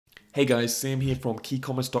Hey guys, Sam here from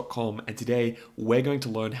keycommerce.com, and today we're going to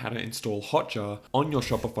learn how to install Hotjar on your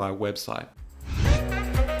Shopify website.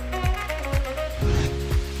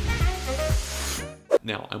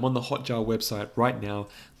 Now, I'm on the Hotjar website right now.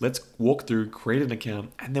 Let's walk through, create an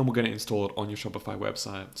account, and then we're going to install it on your Shopify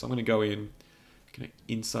website. So I'm going to go in,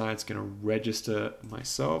 Insights, going to register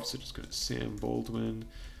myself. So just go to Sam Baldwin.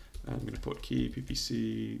 I'm going to put key,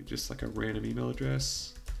 PPC, just like a random email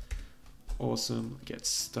address. Awesome, get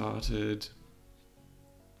started.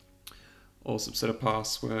 Awesome, set a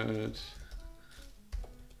password.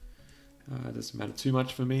 Doesn't matter too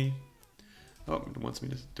much for me. Oh, it wants me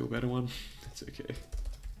to do a better one. That's okay.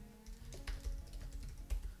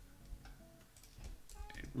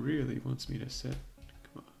 It really wants me to set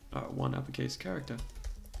one uppercase character.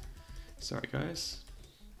 Sorry guys.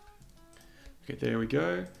 Okay, there we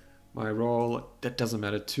go. My role, that doesn't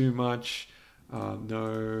matter too much.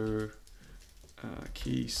 No.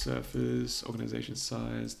 Key surface, organization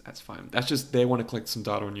size, that's fine. That's just, they want to collect some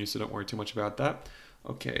data on you, so don't worry too much about that.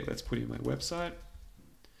 Okay, let's put in my website.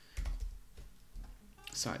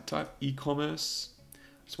 Site type, e-commerce.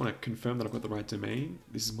 Just want to confirm that I've got the right domain.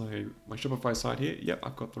 This is my Shopify site here. Yep,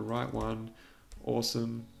 I've got the right one.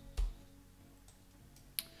 Awesome.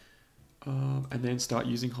 And then start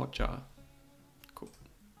using Hotjar. Cool.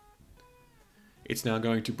 It's now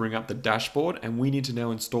going to bring up the dashboard, and we need to now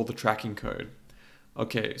install the tracking code.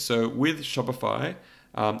 Okay, so with Shopify,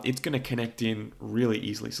 it's going to connect in really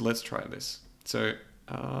easily. So let's try this. So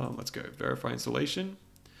let's go verify installation.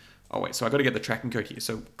 Oh wait, so I got to get the tracking code here.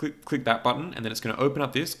 So click that button, and then it's going to open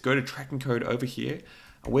up this. Go to tracking code over here,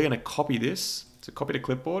 and we're going to copy this. So copy to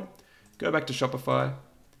clipboard. Go back to Shopify.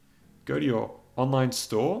 Go to your online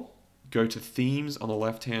store. Go to themes on the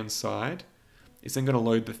left-hand side. It's then going to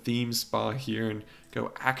load the themes bar here and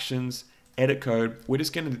go actions. Edit code. We're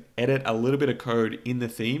just going to edit a little bit of code in the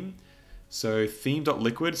theme. So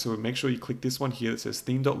theme.liquid. So make sure you click this one here that says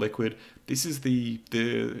theme.liquid. This is the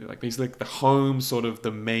basically the home, sort of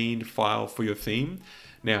the main file for your theme.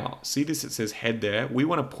 Now, see this, it says head there. We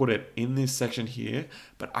want to put it in this section here,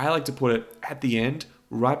 but I like to put it at the end,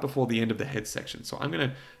 right before the end of the head section. So I'm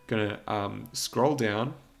gonna scroll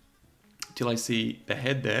down till I see the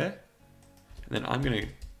head there, and then I'm gonna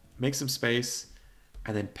make some space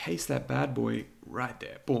and then paste that bad boy right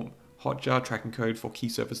there. Boom. Hotjar tracking code for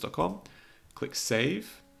keysurface.com. Click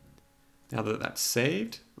save. Now that that's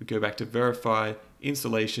saved, we go back to verify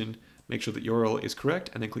installation, make sure that URL is correct,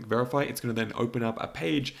 and then click verify. It's going to then open up a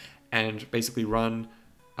page and basically run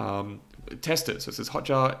test it. So it says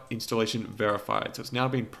Hotjar installation verified. So it's now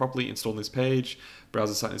been properly installed on this page.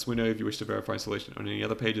 Browser site in this window. If you wish to verify installation on any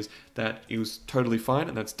other pages, that it was totally fine,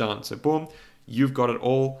 and that's done. So boom. You've got it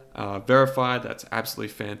all verified. That's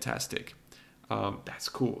absolutely fantastic. That's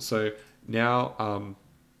cool. So now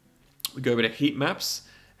we go over to Heatmaps,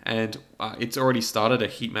 and it's already started a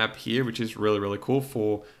heat map here, which is really, really cool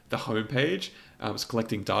for the home page. It's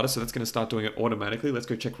collecting data, so that's going to start doing it automatically. Let's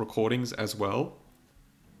go check recordings as well.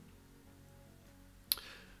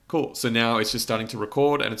 Cool, so now it's just starting to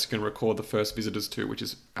record, and it's going to record the first visitors too, which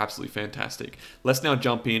is absolutely fantastic. Let's now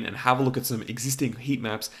jump in and have a look at some existing heat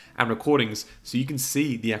maps and recordings so you can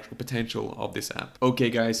see the actual potential of this app. Okay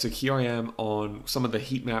guys, so here I am on some of the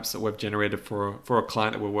heat maps that we've generated for a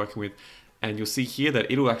client that we're working with. And you'll see here that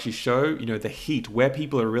it'll actually show, the heat, where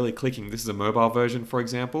people are really clicking. This is a mobile version, for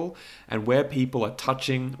example, and where people are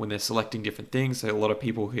touching when they're selecting different things. So a lot of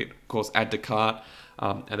people hit, of course, add to cart,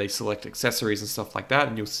 and they select accessories and stuff like that.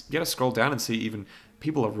 And you'll get to scroll down and see even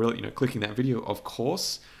people are really, clicking that video, of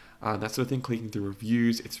course. That sort of thing, clicking through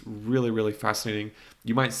reviews. It's really, really fascinating.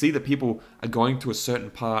 You might see that people are going to a certain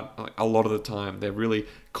part a lot of the time. They're really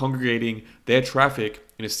congregating their traffic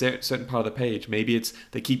in a certain part of the page. Maybe it's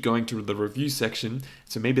they keep going to the review section.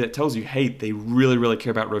 So maybe that tells you, hey, they really, really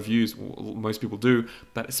care about reviews. Well, most people do,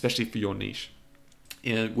 but especially for your niche.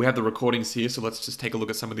 And we have the recordings here, so let's just take a look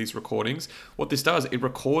at some of these recordings. What this does, it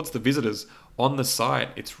records the visitors on the site.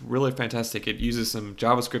 It's really fantastic. It uses some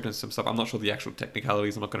JavaScript and some stuff. I'm not sure the actual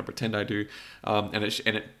technicalities. I'm not going to pretend I do. And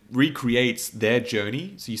it recreates their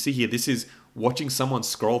journey. So you see here, this is watching someone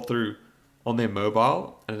scroll through on their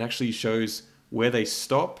mobile, and it actually shows where they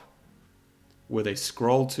stop, where they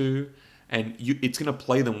scroll to, and it's going to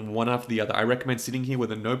play them one after the other. I recommend sitting here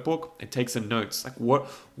with a notebook and take some notes. Like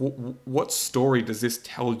what story does this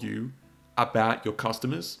tell you about your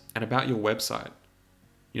customers and about your website?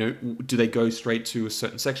 Do they go straight to a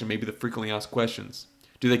certain section? Maybe the frequently asked questions.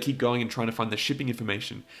 Do they keep going and trying to find the shipping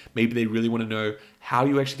information? Maybe they really want to know how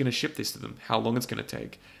you're actually going to ship this to them, how long it's going to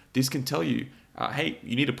take. This can tell you, hey,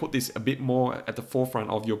 you need to put this a bit more at the forefront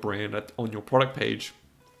of your brand on your product page.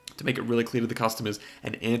 to make it really clear to the customers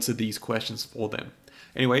and answer these questions for them.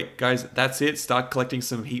 Anyway, guys, that's it. Start collecting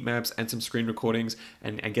some heat maps and some screen recordings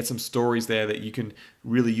and get some stories there that you can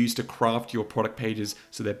really use to craft your product pages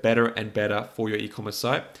so they're better and better for your e-commerce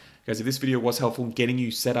site. Guys, if this video was helpful in getting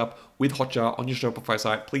you set up with Hotjar on your Shopify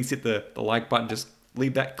site, please hit the like button. Just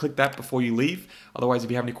click that before you leave. Otherwise, if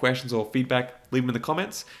you have any questions or feedback, leave them in the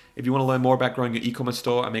comments. If you want to learn more about growing your e-commerce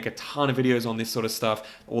store, I make a ton of videos on this sort of stuff,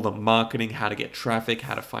 all the marketing, how to get traffic,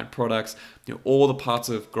 how to find products, all the parts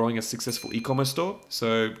of growing a successful e-commerce store.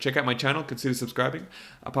 So check out my channel, consider subscribing.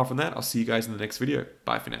 Apart from that, I'll see you guys in the next video.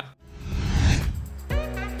 Bye for now.